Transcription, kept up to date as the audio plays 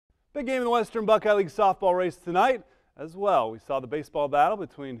Big game in the Western Buckeye League softball race tonight as well. We saw the baseball battle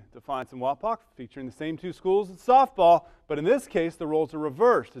between Defiance and Wapak, featuring the same two schools in softball, but in this case the roles are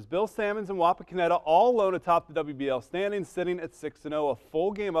reversed as Bill Salmons and Wapakoneta all alone atop the WBL standings, sitting at 6-0, a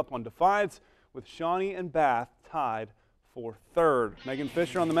full game up on Defiance, with Shawnee and Bath tied for third. Megan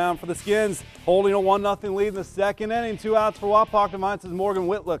Fisher on the mound for the Skins, holding a 1-0 lead in the second inning. 2 outs for Wapak. Defiance's Morgan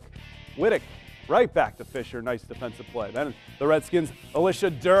Wittick right back to Fisher. Nice defensive play. Then the Redskins' Alicia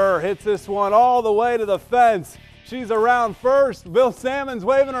Durr hits this one all the way to the fence. She's around first. Bill Salmons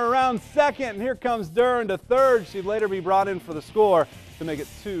waving her around second. And here comes Durr into third. She'd later be brought in for the score to make it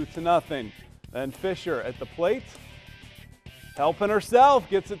 2-0. Then Fisher at the plate, helping herself,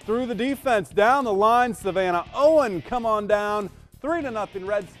 gets it through the defense. Down the line, Savannah Owen come on down. 3-0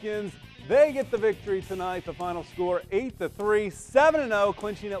 Redskins. They get the victory tonight. The final score 8-3, 7-0,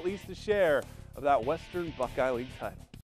 clinching at least a share of that Western Buckeye League title.